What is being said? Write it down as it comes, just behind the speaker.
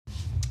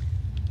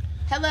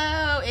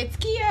Hello, it's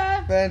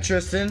Kia. And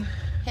Tristan.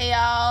 Hey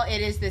y'all, it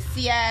is the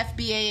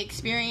CFBA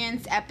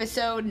Experience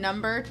episode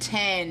number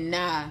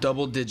 10.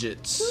 Double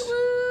digits.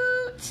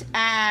 Woot!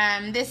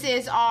 This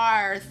is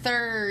our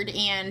third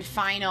and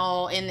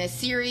final in this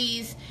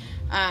series.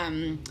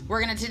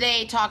 We're going to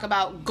today talk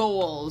about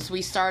goals.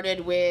 We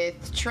started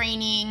with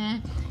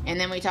training, and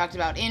then we talked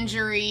about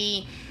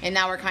injury, and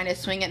now we're kind of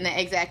swinging the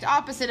exact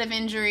opposite of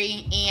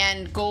injury,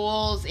 and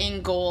goals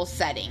in goal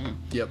setting.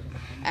 Yep.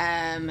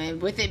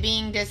 With it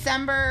being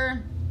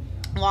December,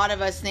 a lot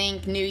of us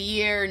think new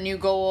year, new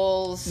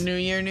goals. New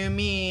year, new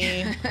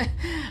me.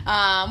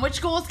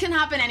 Which goals can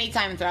happen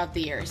anytime throughout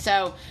the year.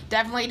 So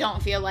definitely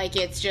don't feel like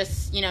it's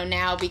just,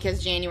 now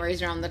because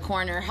January's around the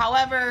corner.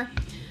 However,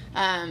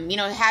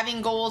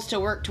 having goals to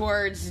work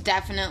towards,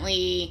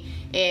 definitely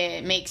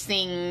it makes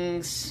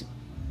things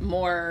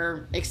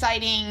more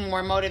exciting,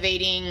 more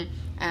motivating,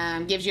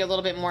 gives you a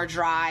little bit more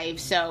drive.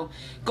 So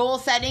goal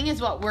setting is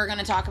what we're going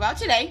to talk about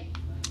today.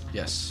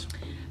 Yes.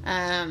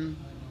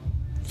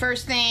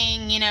 First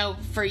thing,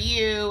 for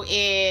you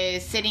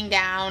is sitting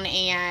down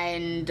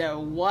and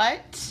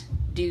what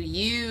do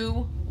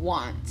you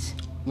want?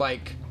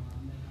 Like,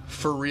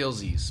 for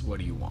realsies, what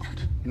do you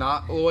want?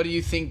 Not what do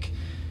you think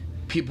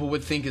people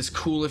would think is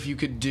cool if you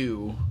could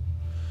do.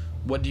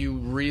 What do you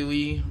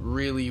really,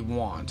 really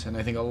want? And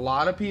I think a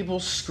lot of people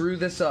screw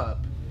this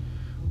up,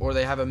 or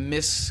they have a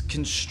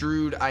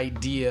misconstrued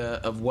idea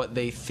of what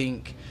they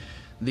think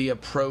the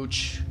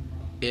approach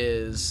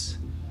is.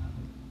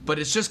 But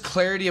it's just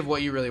clarity of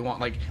what you really want.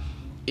 Like,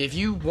 if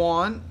you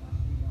want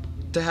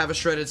to have a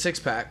shredded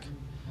six-pack,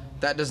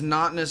 that does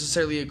not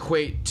necessarily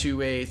equate to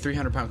a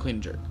 300-pound clean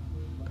and jerk,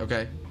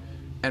 okay?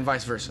 And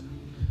vice versa.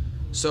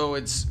 So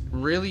it's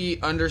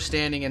really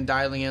understanding and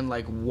dialing in,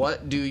 like,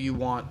 what do you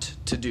want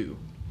to do?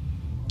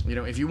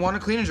 If you want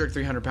to clean and jerk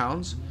 300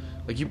 pounds,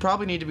 like, you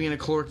probably need to be in a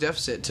caloric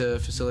deficit to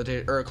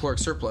facilitate, or a caloric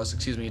surplus,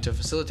 to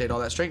facilitate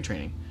all that strength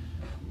training.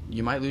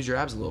 You might lose your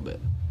abs a little bit,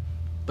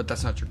 but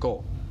that's not your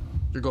goal.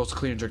 Your goal is to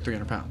clean and jerk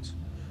 300 pounds,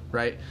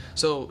 right?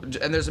 So,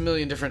 and there's a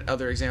million different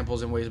other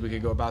examples and ways we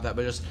could go about that,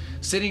 but just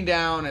sitting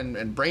down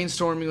and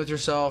brainstorming with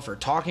yourself, or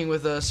talking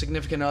with a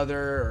significant other,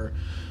 or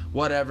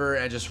whatever,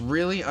 and just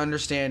really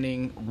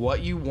understanding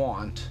what you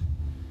want,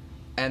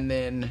 and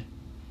then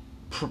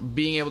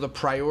being able to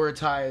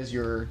prioritize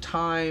your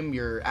time,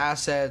 your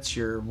assets,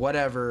 your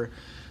whatever,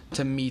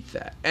 to meet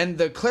that. And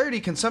the clarity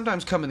can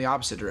sometimes come in the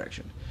opposite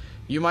direction.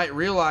 You might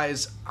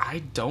realize,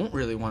 I don't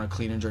really want to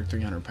clean and jerk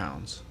 300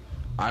 pounds.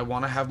 I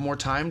want to have more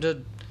time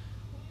to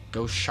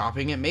go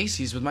shopping at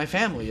Macy's with my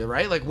family,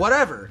 right? Like,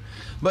 whatever.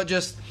 But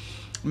just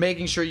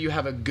making sure you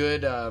have a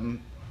good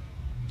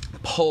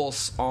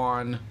pulse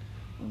on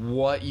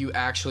what you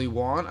actually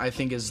want, I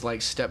think, is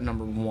like step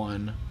number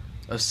one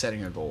of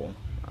setting a goal.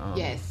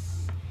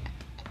 Yes.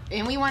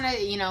 And we want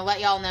to, let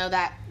y'all know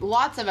that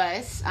lots of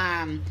us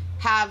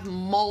have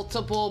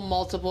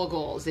multiple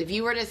goals. If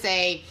you were to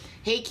say,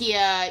 hey,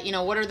 Kia,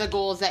 what are the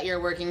goals that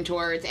you're working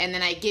towards? And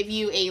then I give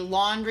you a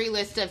laundry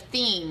list of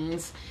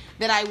things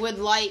that I would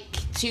like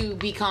to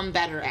become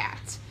better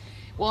at.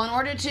 Well, in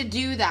order to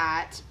do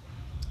that,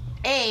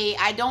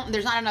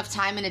 there's not enough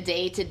time in a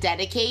day to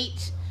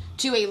dedicate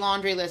to a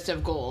laundry list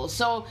of goals.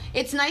 So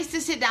it's nice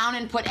to sit down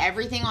and put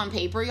everything on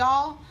paper,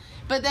 y'all.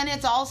 But then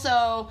it's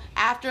also,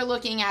 after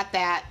looking at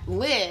that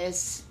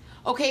list,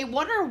 okay,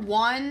 what are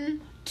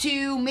 1,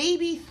 2,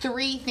 maybe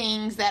 3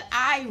 things that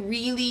I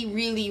really,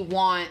 really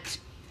want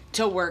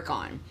to work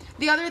on?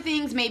 The other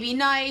things may be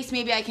nice,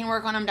 maybe I can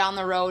work on them down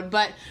the road,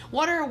 but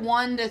what are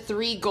 1 to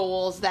 3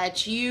 goals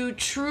that you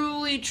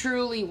truly,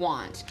 truly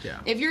want? Yeah.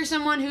 If you're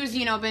someone who's,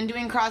 been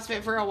doing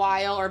CrossFit for a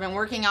while, or been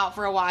working out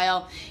for a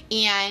while,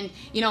 and,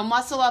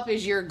 muscle up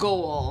is your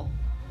goal,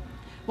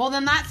 well,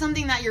 then that's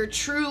something that you're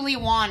truly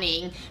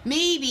wanting.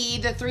 Maybe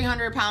the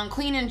 300-pound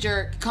clean and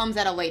jerk comes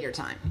at a later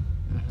time.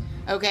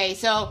 Okay,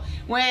 so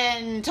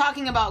when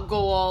talking about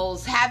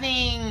goals,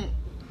 having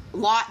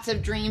lots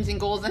of dreams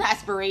and goals and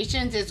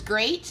aspirations is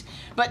great,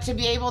 but to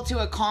be able to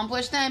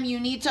accomplish them,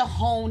 you need to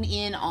hone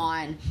in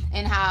on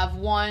and have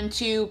 1,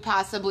 2,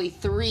 possibly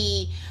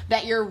 3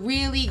 that you're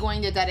really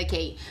going to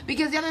dedicate.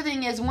 Because the other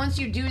thing is, once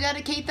you do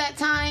dedicate that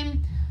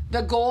time,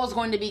 the goal is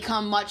going to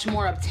become much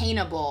more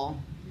obtainable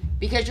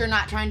because you're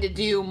not trying to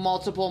do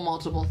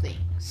multiple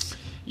things.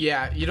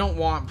 Yeah, you don't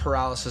want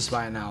paralysis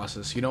by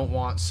analysis. You don't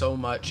want so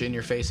much in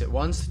your face at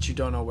once that you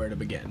don't know where to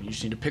begin. You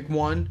just need to pick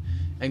one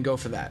and go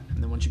for that.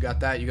 And then once you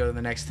got that, you go to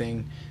the next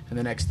thing, and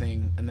the next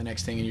thing, and the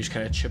next thing, and you just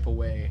kind of chip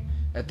away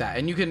at that.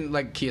 And you can,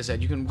 like Kia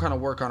said, you can kind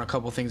of work on a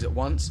couple things at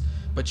once,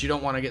 but you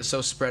don't want to get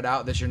so spread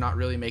out that you're not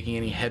really making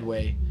any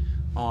headway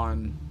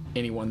on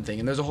any one thing.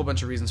 And there's a whole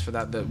bunch of reasons for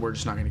that we're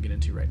just not going to get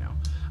into right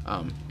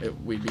now.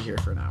 We'd be here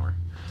for an hour.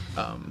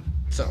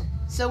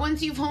 So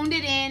once you've honed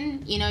it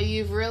in,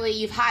 you've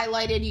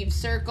highlighted, you've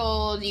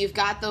circled, you've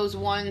got those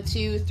 1,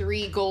 2,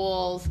 3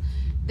 goals.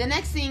 The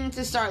next thing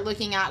to start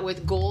looking at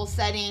with goal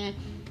setting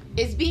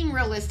is being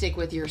realistic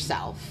with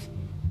yourself.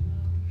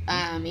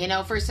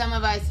 For some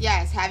of us,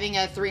 yes, having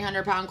a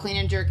 300-pound clean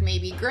and jerk may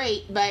be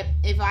great, but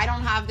if I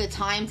don't have the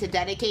time to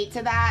dedicate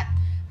to that,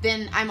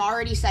 then I'm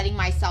already setting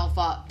myself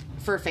up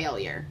for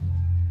failure.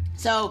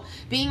 So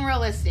being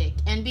realistic,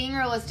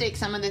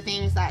 some of the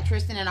things that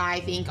Tristan and I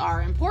think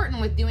are important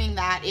with doing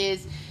that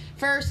is,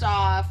 first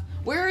off,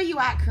 where are you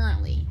at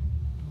currently?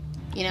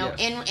 You know,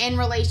 Yes. in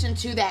relation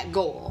to that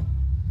goal.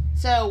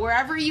 So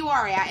wherever you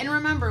are at, and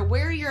remember,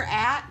 where you're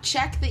at,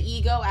 check the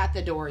ego at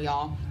the door,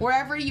 y'all.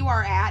 Wherever you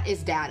are at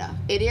is data.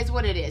 It is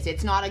what it is.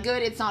 It's not a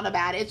good, it's not a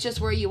bad. It's just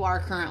where you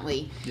are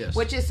currently. Yes.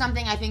 Which is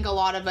something I think a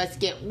lot of us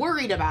get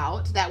worried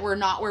about, that we're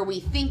not where we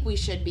think we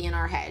should be in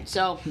our head.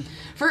 So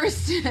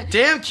first...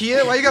 Damn,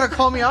 Kia, why you gotta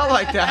call me out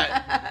like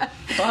that?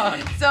 Fuck.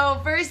 So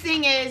first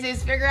thing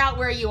is figure out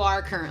where you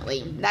are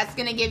currently. That's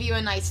going to give you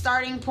a nice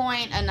starting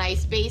point, a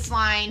nice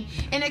baseline,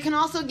 and it can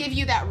also give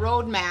you that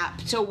roadmap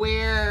to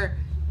where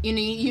you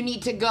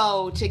need to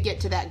go to get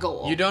to that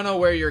goal. You don't know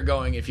where you're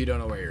going if you don't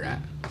know where you're at.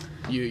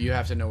 You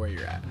have to know where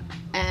you're at.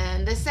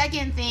 And the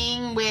second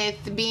thing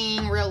with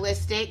being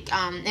realistic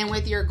and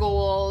with your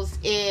goals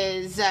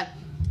is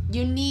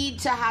you need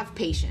to have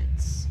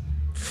patience.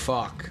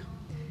 Fuck.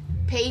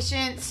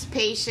 Patience,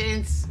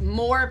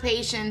 more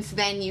patience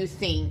than you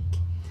think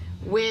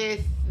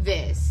with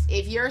this.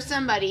 If you're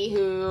somebody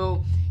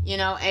who, you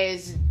know,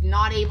 is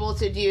not able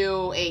to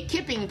do a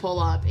kipping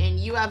pull-up and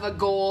you have a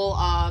goal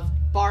of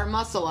bar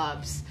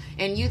muscle-ups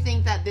and you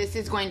think that this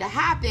is going to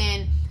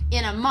happen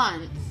in a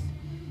month,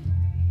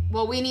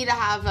 well, we need to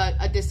have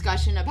a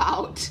discussion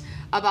about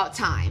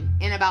time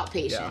and about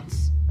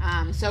patience.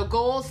 Yeah. So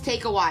goals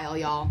take a while,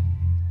 y'all.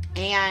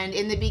 And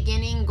in the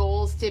beginning,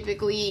 goals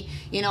typically,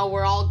 you know,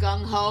 we're all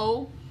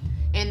gung-ho.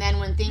 And then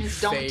when things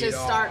don't just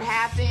start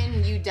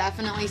happen, you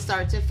definitely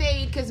start to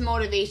fade because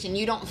motivation,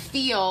 you don't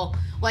feel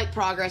like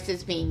progress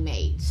is being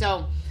made.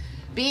 So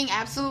being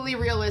absolutely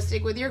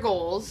realistic with your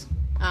goals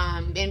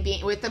and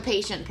being with the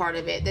patient part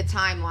of it, the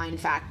timeline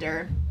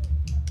factor.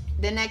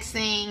 The next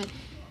thing...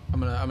 I'm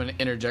gonna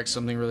interject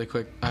something really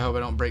quick. I hope I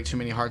don't break too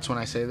many hearts when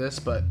I say this,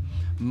 but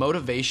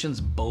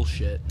motivation's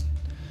bullshit.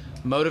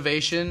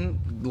 Motivation,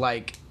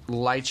 like,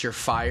 lights your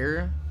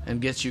fire and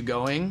gets you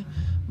going,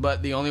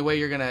 but the only way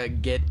you're gonna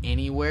get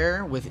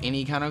anywhere with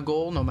any kind of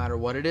goal, no matter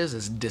what it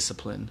is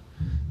discipline.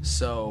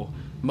 So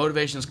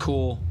motivation's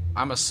cool.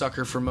 I'm a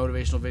sucker for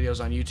motivational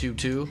videos on YouTube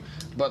too,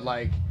 but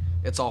like,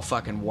 it's all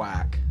fucking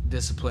whack.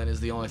 Discipline is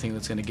the only thing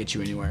that's gonna get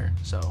you anywhere.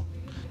 So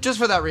just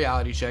for that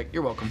reality check,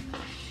 you're welcome.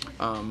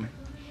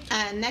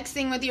 Next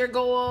thing with your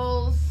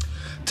goals,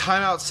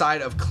 time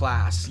outside of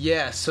class.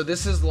 Yes, so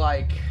this is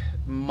like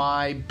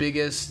my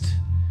biggest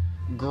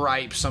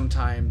gripe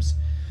sometimes.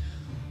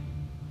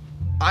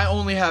 I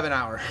only have an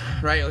hour,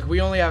 right? Like, we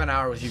only have an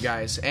hour with you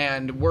guys,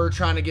 and we're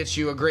trying to get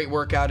you a great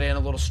workout in, a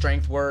little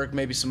strength work,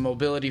 maybe some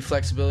mobility,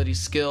 flexibility,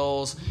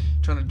 skills,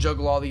 trying to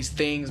juggle all these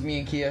things. Me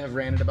and Kia have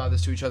ranted about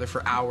this to each other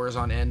for hours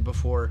on end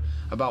before,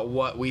 about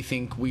what we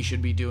think we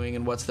should be doing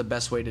and what's the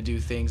best way to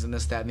do things and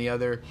this, that, and the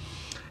other.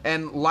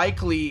 And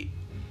likely,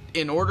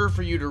 in order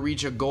for you to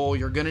reach a goal,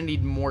 you're going to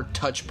need more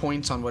touch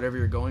points on whatever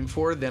you're going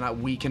for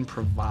than we can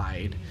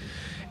provide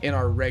in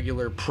our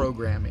regular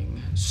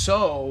programming.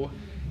 So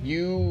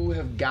you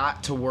have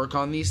got to work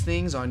on these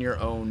things on your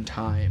own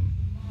time.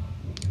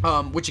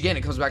 Which again,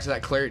 it comes back to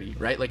that clarity,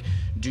 right? Like,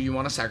 do you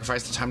want to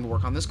sacrifice the time to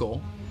work on this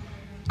goal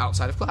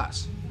outside of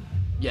class?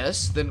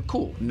 Yes, then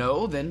cool.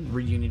 No, then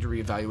you need to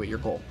reevaluate your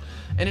goal.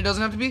 And it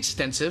doesn't have to be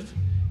extensive.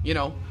 You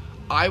know,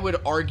 I would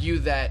argue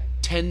that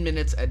 10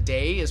 minutes a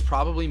day is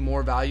probably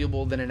more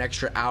valuable than an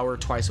extra hour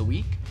twice a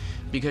week,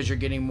 because you're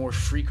getting more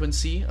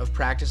frequency of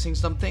practicing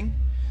something.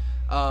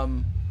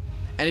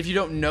 And if you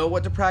don't know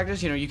what to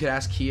practice, you know, you could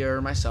ask Kia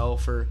or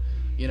myself, or,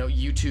 you know,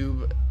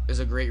 YouTube is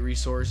a great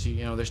resource.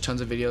 You know, there's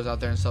tons of videos out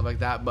there and stuff like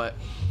that. But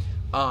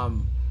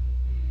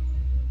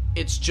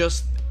it's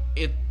just,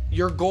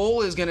 your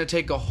goal is going to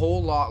take a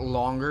whole lot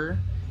longer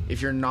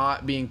if you're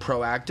not being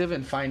proactive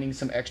and finding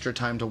some extra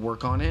time to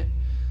work on it.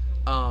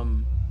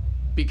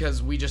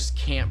 Because we just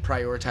can't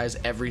prioritize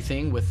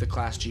everything with the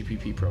class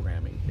GPP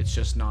programming. It's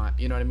just not,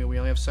 you know what I mean? We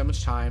only have so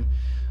much time,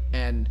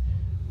 and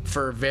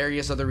for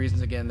various other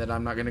reasons, again, that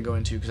I'm not going to go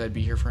into because I'd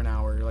be here for an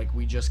hour, like,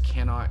 we just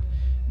cannot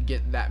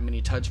get that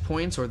many touch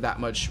points or that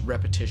much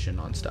repetition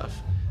on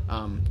stuff.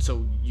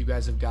 So you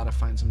guys have got to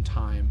find some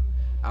time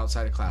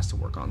outside of class to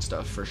work on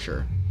stuff for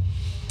sure.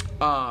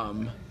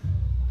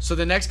 So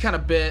the next kind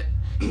of bit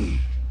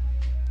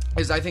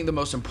is, I think, the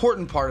most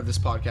important part of this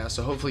podcast,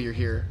 so hopefully you're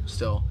here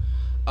still.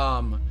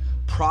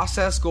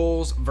 Process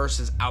goals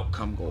versus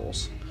outcome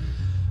goals.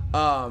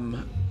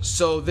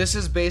 So this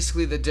is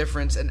basically the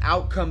difference. An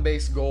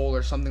outcome-based goal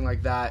or something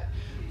like that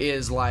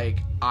is like,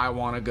 I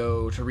want to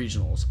go to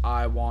regionals.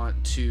 I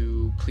want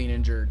to clean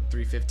and jerk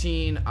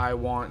 315. I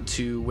want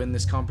to win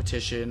this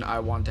competition. I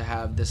want to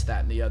have this,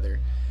 that, and the other.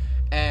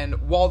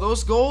 And while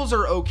those goals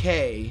are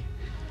okay,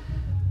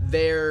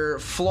 they're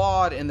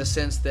flawed in the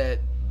sense that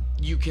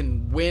you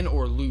can win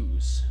or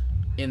lose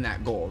in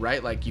that goal,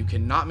 right? Like, you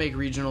cannot make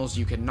regionals,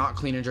 you cannot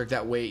clean and jerk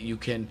that weight, you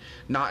can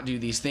not do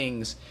these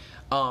things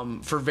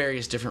for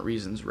various different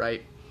reasons,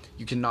 right?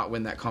 You cannot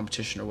win that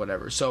competition or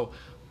whatever. So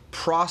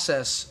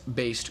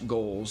process-based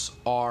goals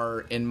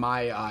are, in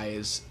my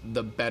eyes,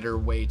 the better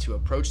way to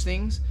approach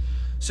things.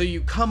 So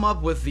you come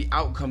up with the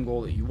outcome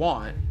goal that you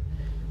want,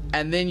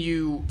 and then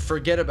you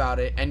forget about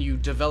it, and you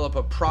develop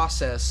a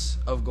process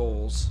of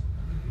goals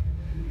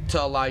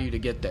to allow you to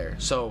get there.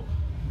 So,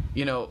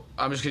 you know,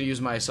 I'm just going to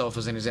use myself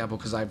as an example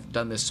because I've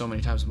done this so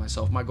many times with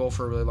myself. My goal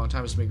for a really long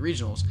time is to make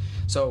regionals.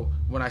 So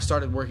when I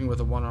started working with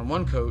a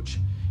one-on-one coach,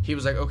 he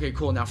was like, okay,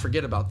 cool, now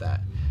forget about that.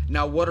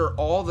 Now what are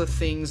all the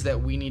things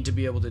that we need to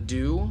be able to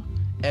do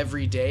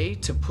every day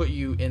to put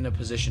you in a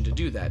position to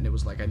do that? And it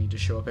was like, I need to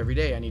show up every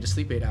day. I need to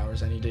sleep 8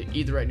 hours. I need to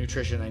eat the right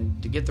nutrition. I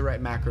need to get the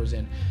right macros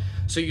in.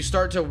 So you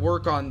start to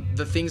work on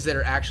the things that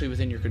are actually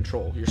within your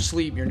control. Your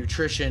sleep, your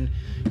nutrition,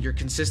 your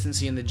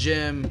consistency in the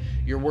gym.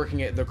 You're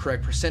working at the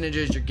correct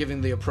percentages. You're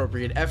giving the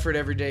appropriate effort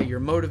every day.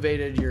 You're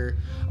motivated. You're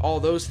all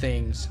those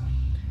things.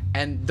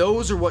 And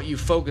those are what you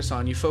focus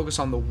on. You focus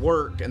on the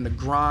work and the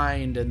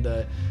grind and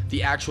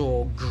the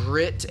actual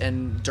grit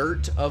and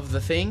dirt of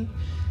the thing.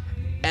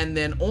 And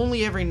then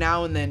only every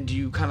now and then do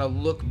you kind of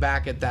look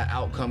back at that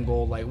outcome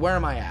goal, like, where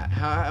am I at?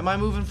 How am I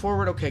moving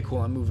forward? Okay, cool,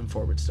 I'm moving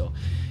forward still.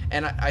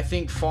 And I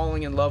think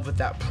falling in love with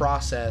that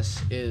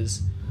process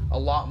is a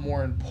lot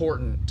more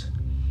important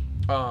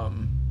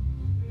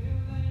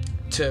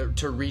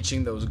to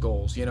reaching those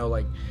goals. You know,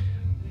 like,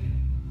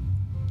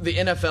 the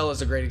NFL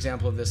is a great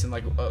example of this, and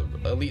like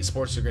elite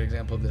sports is a great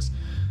example of this.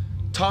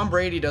 Tom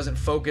Brady doesn't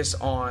focus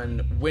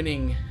on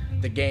winning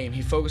the game.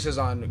 He focuses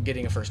on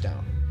getting a first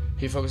down.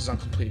 He focuses on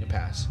completing a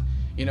pass.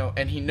 You know,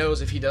 and he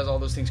knows if he does all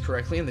those things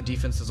correctly and the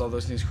defense does all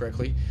those things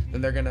correctly,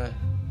 then they're going to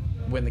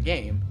win the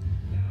game.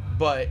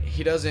 But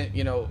he doesn't,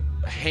 you know,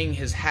 hang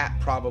his hat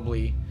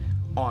probably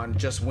on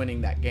just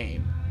winning that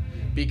game.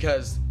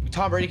 Because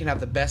Tom Brady can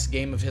have the best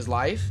game of his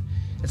life,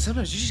 and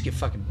sometimes you just get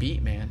fucking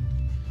beat, man.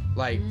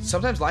 Like,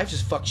 sometimes life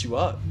just fucks you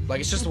up. Like,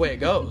 it's just the way it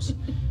goes.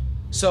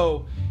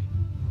 So,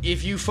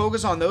 if you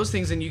focus on those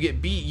things and you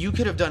get beat, you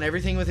could have done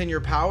everything within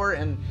your power,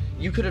 and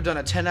you could have done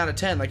a 10 out of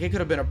 10. Like, it could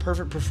have been a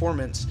perfect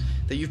performance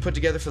that you've put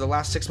together for the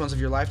last 6 months of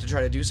your life to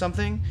try to do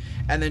something,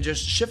 and then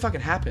just shit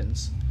fucking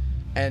happens.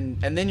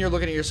 And then you're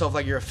looking at yourself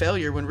like you're a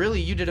failure when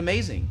really you did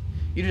amazing.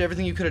 You did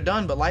everything you could have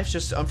done, but life's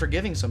just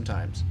unforgiving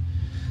sometimes.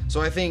 So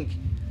I think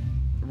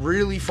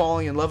really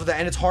falling in love with that,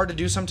 and it's hard to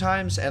do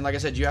sometimes, and like I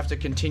said, you have to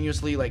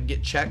continuously like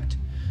get checked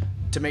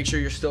to make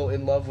sure you're still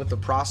in love with the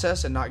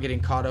process and not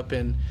getting caught up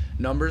in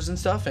numbers and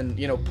stuff. And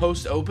you know,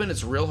 post open,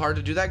 it's real hard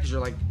to do that because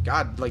you're like,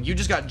 God, like, you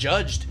just got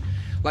judged.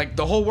 Like,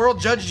 the whole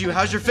world judged you.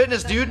 How's your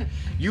fitness, dude?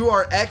 You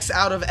are X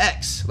out of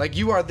X. Like,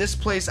 you are this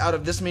place out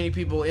of this many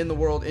people in the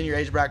world in your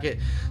age bracket.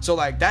 So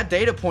like, that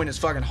data point is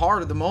fucking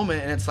hard at the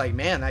moment, and it's like,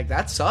 man, like,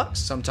 that sucks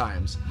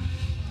sometimes.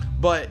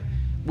 But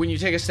when you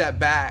take a step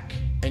back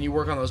and you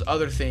work on those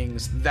other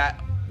things,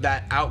 that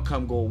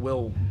outcome goal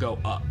will go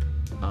up.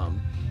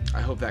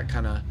 I hope that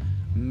kind of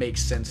makes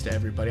sense to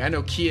everybody. I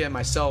know Kia and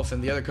myself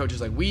and the other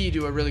coaches, like, we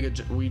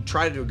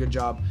try to do a good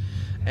job,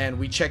 and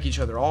we check each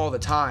other all the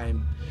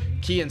time.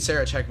 Kia and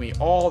Sarah check me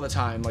all the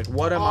time. Like,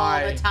 what am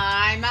I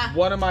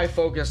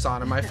focused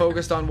on? Am I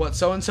focused on what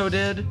so-and-so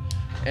did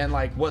and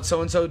like what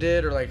so-and-so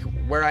did, or like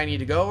where I need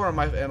to go, or am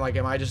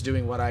I just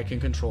doing what I can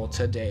control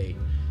today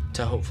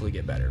to hopefully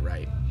get better,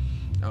 right?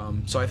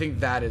 So I think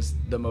that is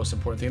the most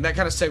important thing. That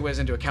kind of segues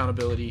into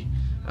accountability.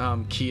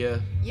 Kia.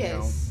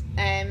 Yes.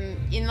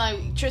 You know,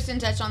 Tristan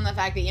touched on the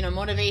fact that, you know,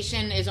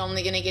 motivation is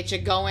only going to get you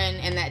going,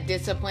 and that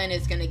discipline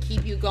is going to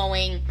keep you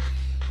going.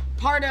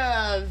 Part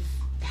of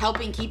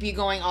helping keep you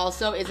going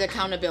also is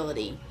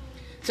accountability.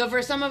 So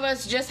for some of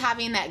us, just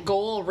having that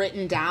goal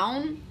written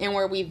down and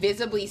where we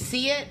visibly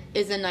see it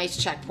is a nice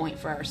checkpoint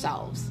for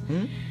ourselves.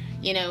 Mm-hmm.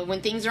 You know,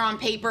 when things are on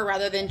paper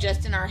rather than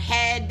just in our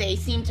head, they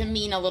seem to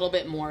mean a little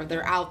bit more.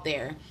 They're out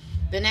there.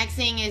 The next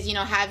thing is, you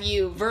know, have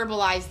you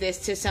verbalize this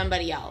to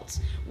somebody else?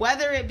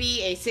 Whether it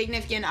be a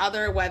significant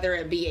other, whether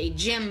it be a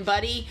gym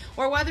buddy,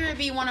 or whether it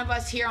be one of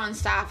us here on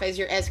staff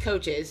as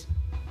coaches.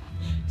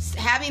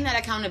 Having that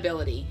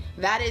accountability,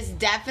 that is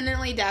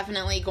definitely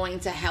going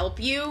to help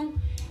you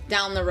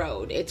down the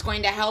road. It's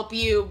going to help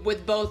you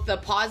with both the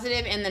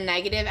positive and the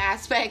negative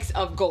aspects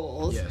of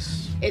goals.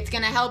 Yes. It's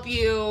going to help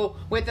you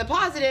with the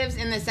positives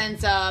in the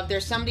sense of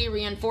there's somebody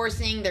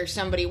reinforcing, there's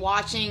somebody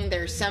watching,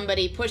 there's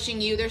somebody pushing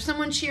you, there's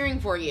someone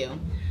cheering for you.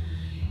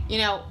 You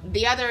know,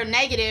 the other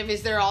negative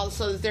is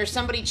there's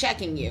somebody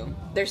checking you.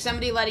 There's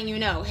somebody letting you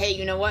know, hey,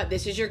 you know what,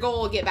 this is your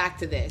goal, get back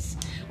to this.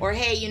 Or,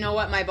 hey, you know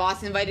what, my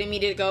boss invited me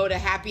to go to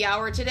happy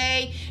hour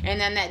today, and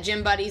then that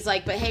gym buddy's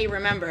like, but hey,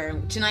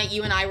 remember, tonight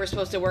you and I were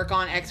supposed to work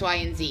on X, Y,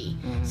 and Z.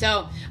 Mm-hmm.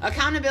 So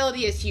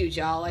accountability is huge,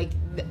 y'all. Like,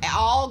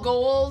 all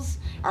goals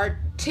are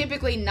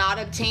typically not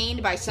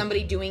obtained by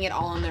somebody doing it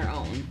all on their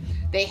own.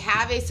 They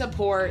have a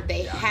support.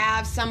 They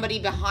have somebody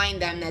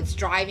behind them that's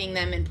driving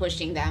them and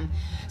pushing them.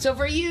 So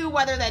for you,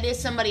 whether that is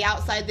somebody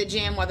outside the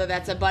gym, whether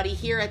that's a buddy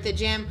here at the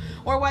gym,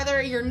 or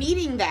whether you're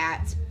needing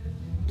that,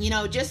 you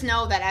know, just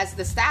know that as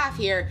the staff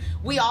here,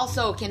 we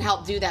also can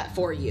help do that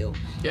for you.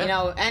 Yeah. You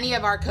know, any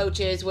of our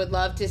coaches would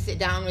love to sit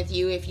down with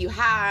you if you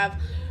have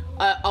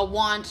a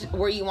want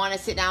where you want to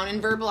sit down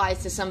and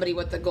verbalize to somebody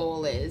what the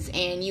goal is,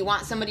 and you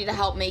want somebody to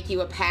help make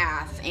you a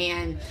path,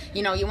 and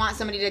you want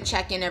somebody to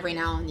check in every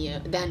now and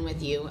then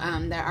with you.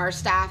 Our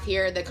staff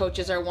here, the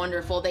coaches are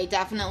wonderful. They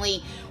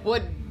definitely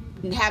would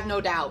have no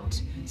doubt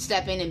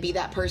step in and be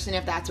that person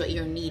if that's what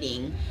you're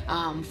needing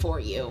for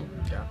you.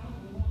 Yeah.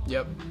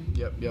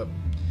 Yep.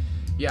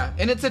 Yeah,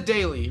 and it's a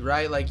daily,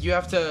 right? Like you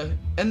have to,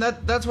 and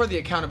that's where the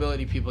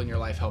accountability people in your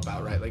life help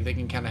out, right? Like they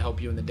can kind of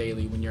help you in the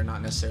daily when you're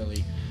not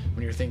necessarily,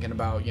 when you're thinking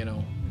about,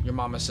 your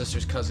mama's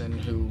sister's cousin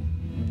who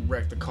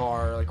wrecked the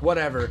car, like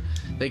whatever.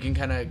 They can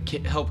kind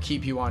of help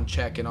keep you on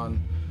check and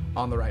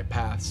on the right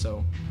path.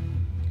 So,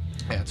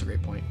 yeah, that's a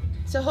great point.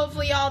 So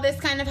hopefully, y'all, this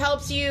kind of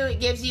helps you. It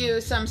gives you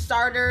some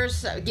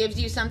starters,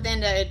 gives you something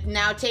to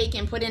now take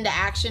and put into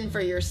action for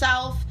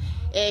yourself.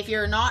 If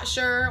you're not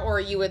sure or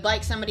you would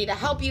like somebody to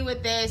help you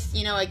with this,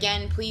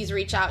 again, please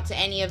reach out to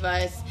any of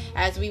us,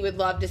 as we would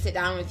love to sit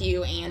down with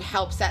you and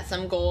help set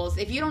some goals.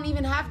 If you don't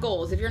even have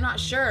goals, if you're not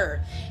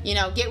sure,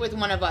 get with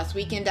one of us.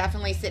 We can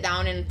definitely sit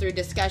down and through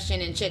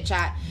discussion and chit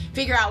chat,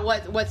 figure out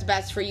what's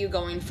best for you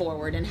going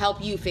forward and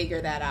help you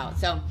figure that out.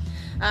 So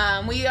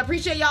we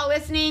appreciate y'all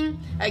listening.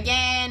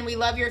 Again, we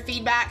love your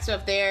feedback. So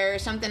if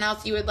there's something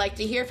else you would like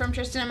to hear from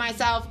Tristan and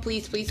myself,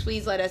 please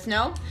let us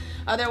know.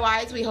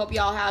 Otherwise, we hope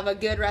y'all have a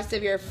good rest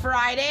of your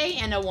Friday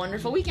and a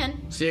wonderful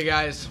weekend. See you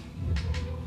guys.